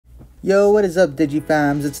Yo, what is up,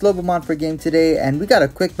 Digifams? It's Reboot for game today, and we got a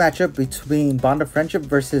quick matchup between Bond of Friendship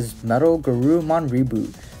versus Metalgarurumon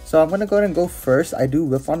Reboot. So I'm gonna go ahead and go first. I do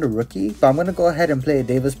whiff on the rookie, but I'm gonna go ahead and play a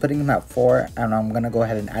Davis, putting him at 4, and I'm gonna go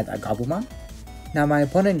ahead and add a Gabumon. Now my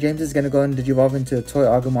opponent James is gonna go and Digivolve into a Toy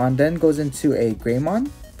Agumon, then goes into a Greymon,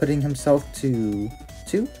 putting himself to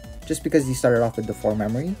 2, just because he started off with the 4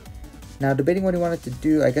 memory. Now debating what he wanted to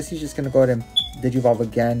do, I guess he's just gonna go ahead and Digivolve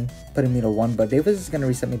again, putting me to 1, but Davis is going to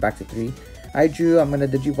reset me back to 3. I'm going to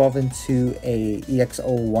Digivolve into a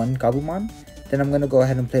EX01 Gabumon. Then I'm going to go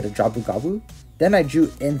ahead and play the Jabu Gabu. Then I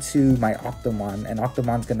drew into my Octomon, and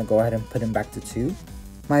Octomon's going to go ahead and put him back to 2.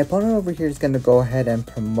 My opponent over here is going to go ahead and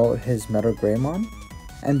promote his Metal Greymon.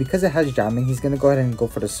 And because it has jamming, he's going to go ahead and go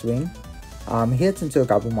for the swing. He hits into a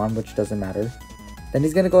Gabumon, which doesn't matter. Then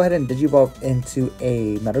he's going to go ahead and Digivolve into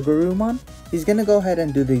a Metalgarurumon. He's going to go ahead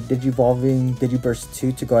and do the Digivolving Digiburst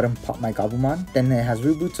 2 to go ahead and pop my Gabumon. Then it has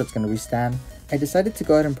Reboot, so it's going to restand. I decided to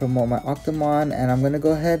go ahead and promote my Octomon, and I'm going to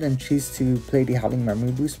go ahead and choose to play the Howling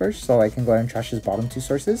Memory Boost first, so I can go ahead and trash his bottom 2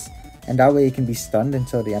 sources. And that way he can be stunned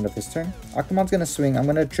until the end of his turn. Octomon's going to swing. I'm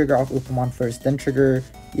going to trigger off Upamon first, then trigger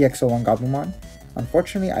EX01 Gabumon.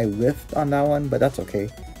 Unfortunately, I whiffed on that one, but that's okay.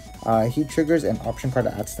 He triggers an option card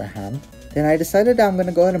that adds to hand. Then I decided that I'm going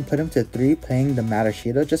to go ahead and put him to 3, playing the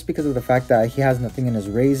Matashita, just because of the fact that he has nothing in his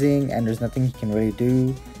raising and there's nothing he can really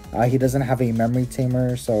do. He doesn't have a memory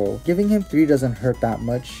tamer, so giving him 3 doesn't hurt that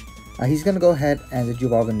much. He's going to go ahead and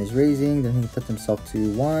Digivolve in his raising, then he puts himself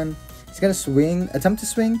to 1. He's going to swing, attempt to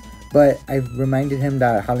swing, but I reminded him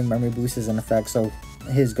that Howling Memory Boost is in effect, so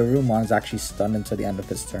his Garurumon is actually stunned until the end of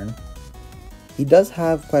his turn. He does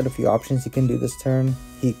have quite a few options he can do this turn.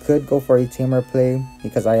 He could go for a tamer play,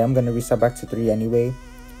 because I am going to reset back to 3 anyway.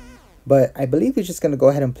 But I believe he's just going to go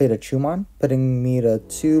ahead and play the Chumon, putting me to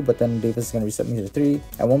 2, but then Davis is going to reset me to 3.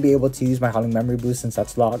 I won't be able to use my Howling Memory Boost since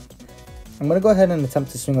that's locked. I'm going to go ahead and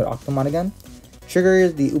attempt to swing with Octomon again. Trigger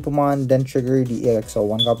the Upamon, then trigger the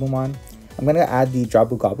EX01 Gabumon. I'm going to add the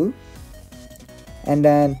Jabu Gabu. And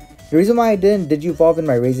then the reason why I didn't Digivolve in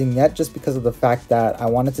my raising yet, just because of the fact that I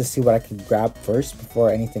wanted to see what I could grab first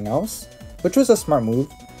before anything else, which was a smart move.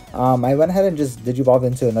 I went ahead and just Digivolve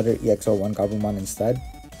into another EX01 Gabumon instead.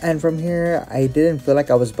 And from here, I didn't feel like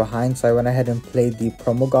I was behind, so I went ahead and played the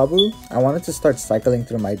Promo Gabu. I wanted to start cycling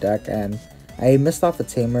through my deck, and I missed off a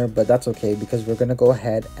tamer, but that's okay because we're going to go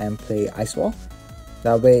ahead and play Ice Wall.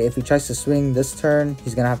 That way, if he tries to swing this turn,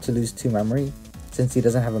 he's going to have to lose 2 memory. Since he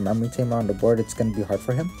doesn't have a memory tamer on the board, it's going to be hard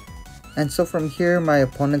for him. And so from here, my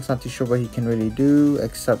opponent's not too sure what he can really do,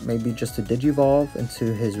 except maybe just to Digivolve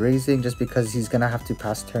into his raising, just because he's going to have to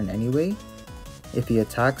pass turn anyway if he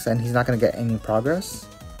attacks, and he's not going to get any progress,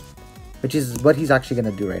 which is what he's actually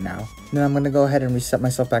going to do right now. Then I'm going to go ahead and reset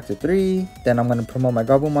myself back to 3, then I'm going to promote my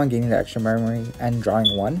Gabumon, gaining the extra memory and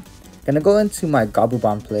drawing 1. Going to go into my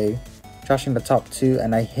Gabumon play, trashing the top 2,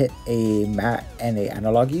 and I hit a Mat and a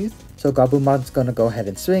Analog Youth. So Gabumon's going to go ahead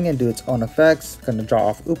and swing and do its own effects. Going to draw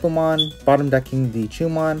off Upamon, bottom decking the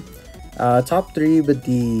Chumon, top 3 with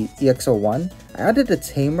the EX01. I added a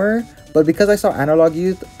Tamer, but because I saw Analog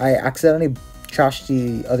Youth, I accidentally trashed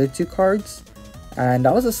the other 2 cards. And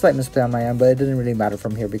that was a slight misplay on my end, but it didn't really matter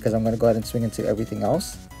from here because I'm going to go ahead and swing into everything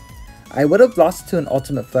else. I would have lost to an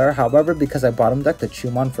Ultimate Flare, however, because I bottom decked the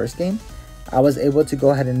Chumon first game, I was able to go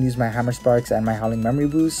ahead and use my Hammer Sparks and my Howling Memory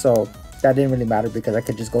Boost, so that didn't really matter because I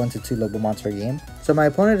could just go into 2 Lobomons per game. So my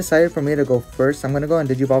opponent decided for me to go first. I'm going to go and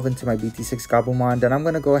Digivolve into my BT6 Gabumon. Then I'm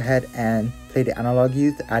going to go ahead and play the Analog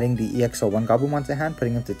Youth, adding the EX01 Gabumon to hand,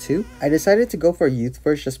 putting him to 2. I decided to go for Youth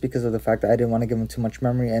first just because of the fact that I didn't want to give him too much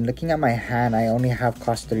memory. And looking at my hand, I only have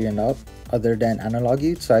cost 3 and up other than Analog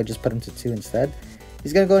Youth, so I just put him to 2 instead.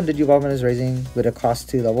 He's going to go and Digivolve in his raising with a cost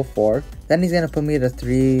 2 level 4. Then he's going to put me to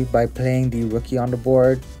 3 by playing the Rookie on the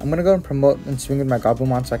board. I'm going to go and promote and swing with my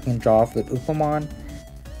Gabumon so I can draw off with Upamon.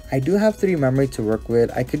 I do have 3 memory to work with.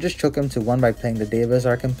 I could just choke him to 1 by playing the Davis,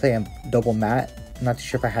 or I can play a double Mat. I'm not too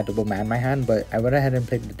sure if I had double Mat in my hand, but I went ahead and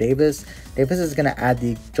played the Davis. Davis is going to add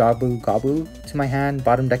the Jabu Gabu to my hand,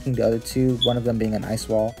 bottom decking the other 2, one of them being an Ice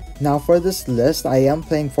Wall. Now for this list, I am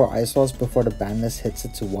playing 4 Ice Walls before the ban list hits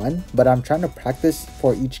it to 1, but I'm trying to practice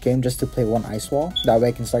for each game just to play 1 Ice Wall. That way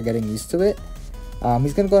I can start getting used to it.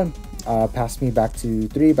 He's going to go and pass me back to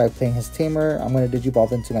 3 by playing his Tamer. I'm going to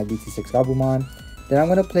Digivolve into my BT6 Gabumon. Then I'm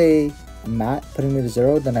going to play a Mat, putting me to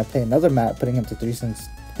 0. Then I play another Mat, putting him to 3 since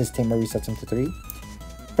his Tamer resets him to 3.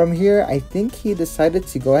 From here, I think he decided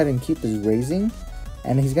to go ahead and keep his raising,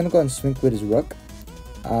 and he's going to go and swing with his Rook.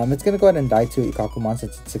 It's going to go ahead and die to Ikakumon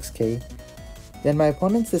since it's 6k. Then my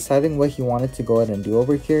opponent's deciding what he wanted to go ahead and do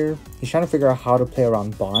over here. He's trying to figure out how to play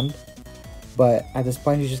around Bond. But at this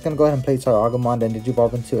point, he's just gonna go ahead and play Taragumon, then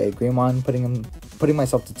Digivolve into a Greymon, putting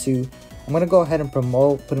myself to 2. I'm gonna go ahead and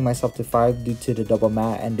promote, putting myself to 5 due to the double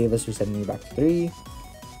mat and Davis resetting me back to 3.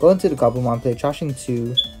 Go into the Gabumon, play Trashing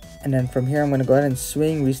 2. And then from here, I'm gonna go ahead and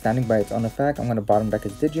swing, restanding by its own effect. I'm gonna bottom deck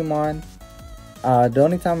his Digimon. The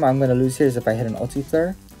only time I'm gonna lose here is if I hit an ulti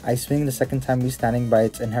flare. I swing the second time, restanding by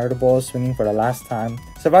its inheritable, swinging for the last time.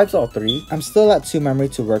 Survives all 3. I'm still at 2 memory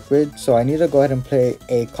to work with, so I need to go ahead and play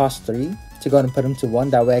a cost 3 to go ahead and put him to 1.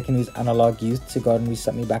 That way I can use Analog Youth to go ahead and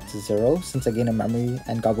reset me back to 0 since I gain a memory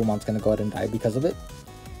and Gabumon's gonna go ahead and die because of it.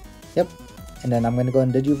 Yep. And then I'm gonna go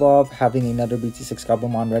and Digivolve, having another BT6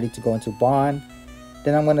 Gabumon ready to go into Bond.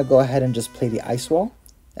 Then I'm gonna go ahead and just play the Ice Wall,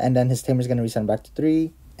 and then his Tamer's gonna reset him back to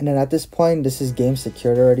 3. And then at this point, this is game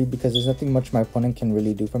secured already because there's nothing much my opponent can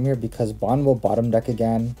really do from here because Bond will bottom deck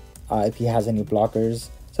again if he has any blockers.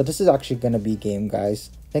 So this is actually going to be game, guys.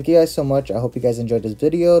 Thank you guys so much. I hope you guys enjoyed this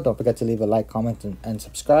video. Don't forget to leave a like, comment, and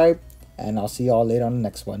subscribe. And I'll see you all later on the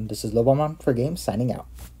next one. This is Lobomon for Game signing out.